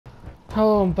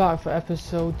Hello, I'm back for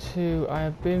episode 2. I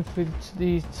have been through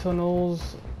these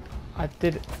tunnels. I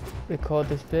did record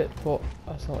this bit, but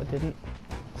I thought I didn't.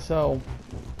 So,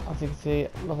 as you can see,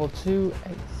 level 2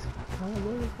 where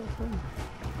is that from?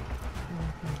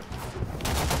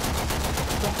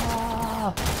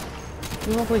 Ah!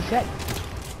 You ugly shit!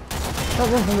 Don't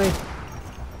run from me!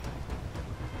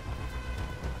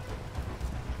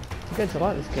 You get to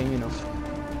like this game, you know.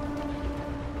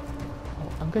 Oh,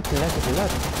 I'm getting led to be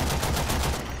led.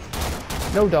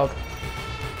 No, dog.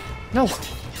 No!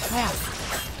 Ah.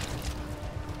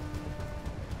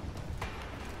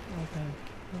 Okay,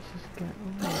 let's just get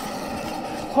away.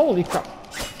 Holy crap!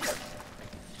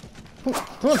 Come on,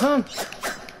 come on!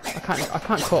 I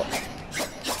can't cut.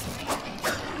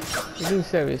 You're being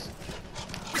serious.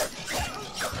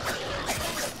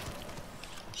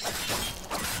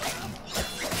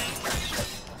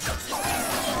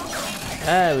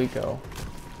 There we go.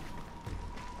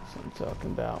 That's what I'm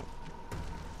talking about.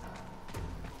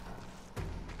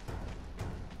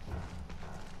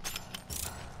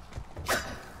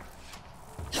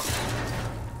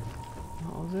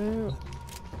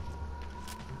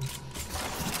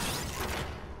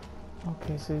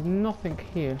 Okay, so there's nothing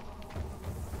here.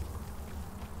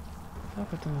 I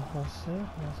could do a whole circle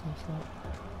or some sort.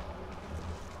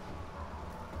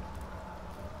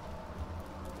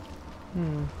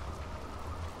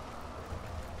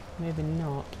 Maybe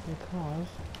not, because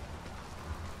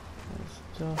it's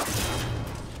just...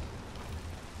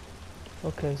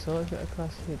 Okay, so let's get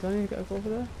across here. Do I need to get over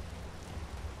there?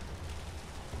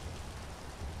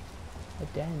 A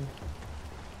den.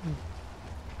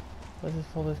 Let's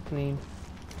just pull this clean.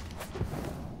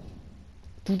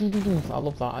 I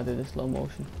love that I did in slow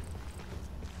motion.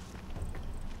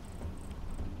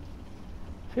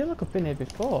 I feel like I've been here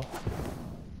before.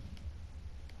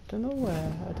 I don't know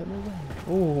where.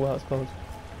 Ooh, that was close.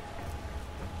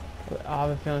 I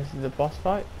have a feeling this is a boss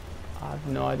fight. I have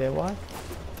no idea why.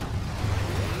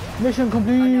 Mission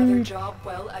complete! Another job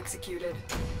well executed.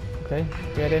 Okay,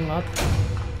 get in, lad.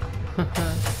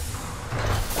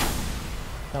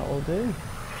 That will do.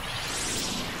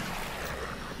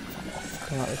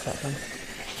 Come out with that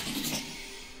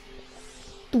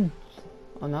then.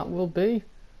 And that will be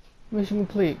mission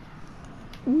complete.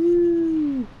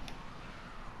 Woo!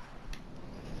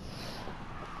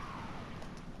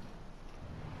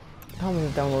 How many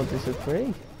download this for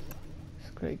free? It's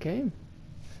a great game.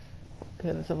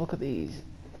 Okay, let's have a look at these.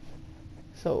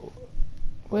 So,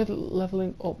 with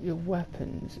leveling up your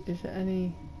weapons, is there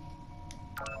any...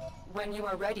 When you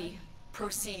are ready,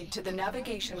 proceed to the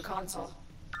navigation console.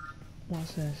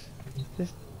 What's this?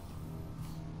 This...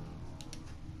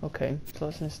 Okay, so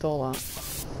let's install that.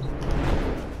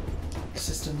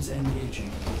 Systems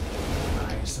engaging.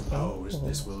 I suppose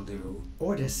this will do.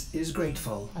 Ordis is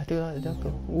grateful. I do like the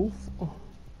doctor. Oof. Oh.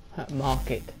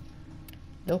 Market.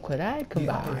 Look what I can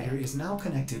The buy. operator is now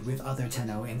connected with other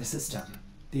Tenno in the system.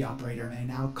 The operator may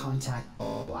now contact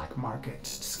all black market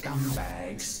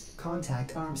scumbags.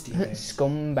 Contact arms dealers.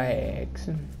 Scumbags.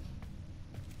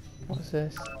 What's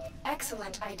this?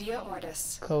 Excellent idea,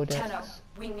 Ordis. Codex. Tenno,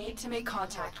 we need to make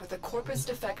contact with a corpus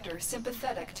defector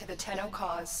sympathetic to the Tenno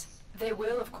cause. They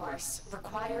will, of course,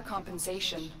 require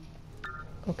compensation.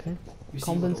 Okay. You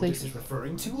see what Ordis is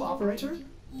referring to, operator?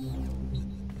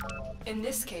 In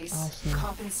this case, Awesome.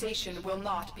 compensation will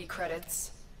not be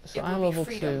credits. So It I'm will be level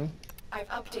freedom. 2. I've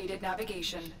updated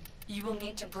navigation. You will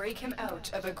need to break him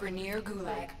out of a Grenier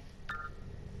gulag.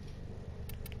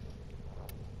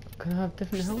 Can I have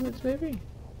different helmets maybe?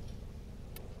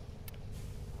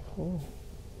 Oh.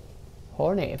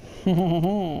 Horny.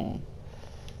 Oh,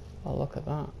 look at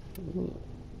that. Ooh.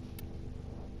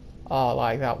 Oh, I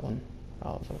like that one.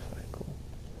 Oh, that looks very cool.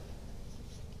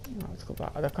 Oh, let's go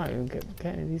back. I can't even get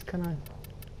any of these, can I?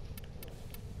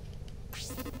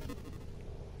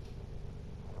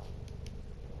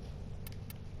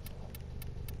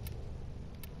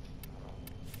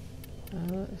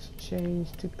 Let's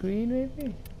change to green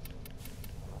maybe?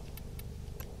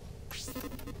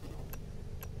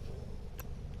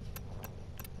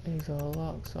 These are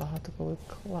locked, so I have to go with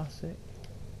classic.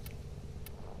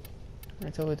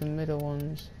 Let's go with the middle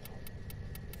ones.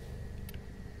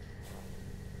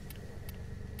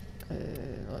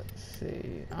 Let's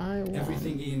see. I want...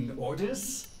 Everything in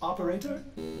Ordis, operator?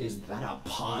 Is that a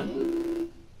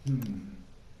pun?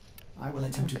 I will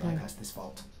attempt to bypass this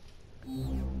fault.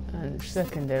 And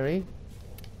secondary,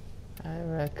 I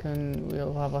reckon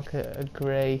we'll have like a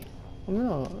grey. Oh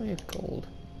no, it's gold.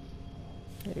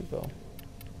 There you go.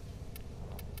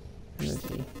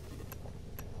 Energy.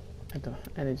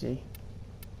 Energy.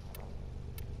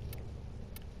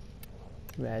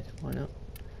 Red, why not?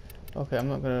 Okay, I'm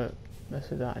not gonna mess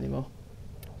with that anymore.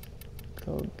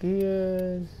 Go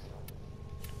gears.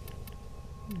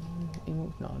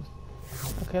 Emote nods.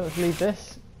 Okay, let's leave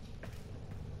this.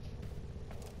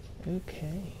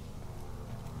 Okay.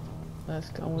 Let's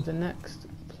go on with the next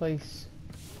place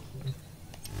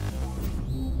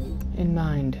in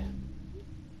mind.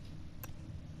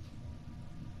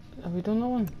 Have we done that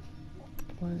one?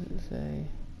 What does it say?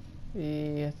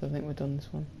 Yes, I think we've done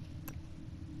this one.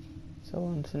 So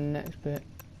on to the next bit.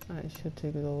 It should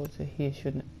take us all to here,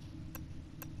 shouldn't it?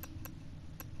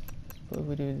 But if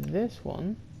we do this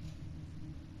one,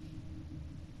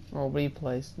 or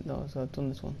replace, no, so I've done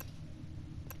this one.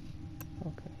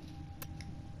 Okay.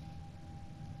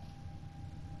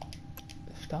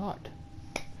 Start.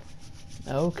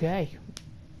 Okay.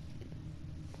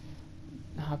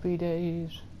 Happy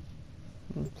days.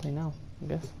 Let's play now, I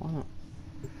guess. Why not?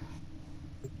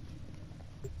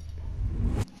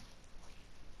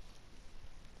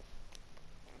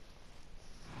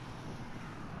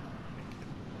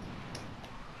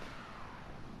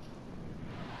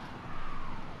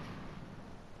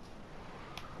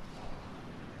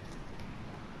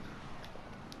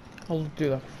 I'll do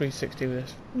like a 360 with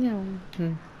this. Yeah.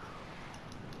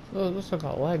 Oh, it looks like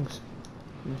got legs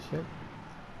and shit.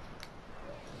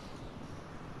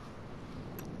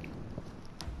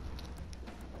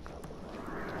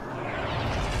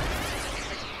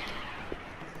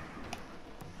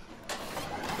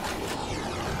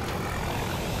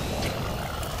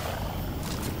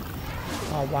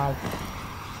 Oh wow.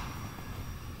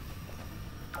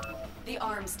 The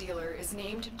arms dealer is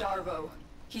named Darvo.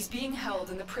 He's being held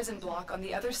in the prison block on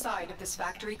the other side of this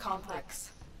factory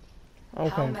complex. Okay.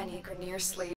 How many Grineer slaves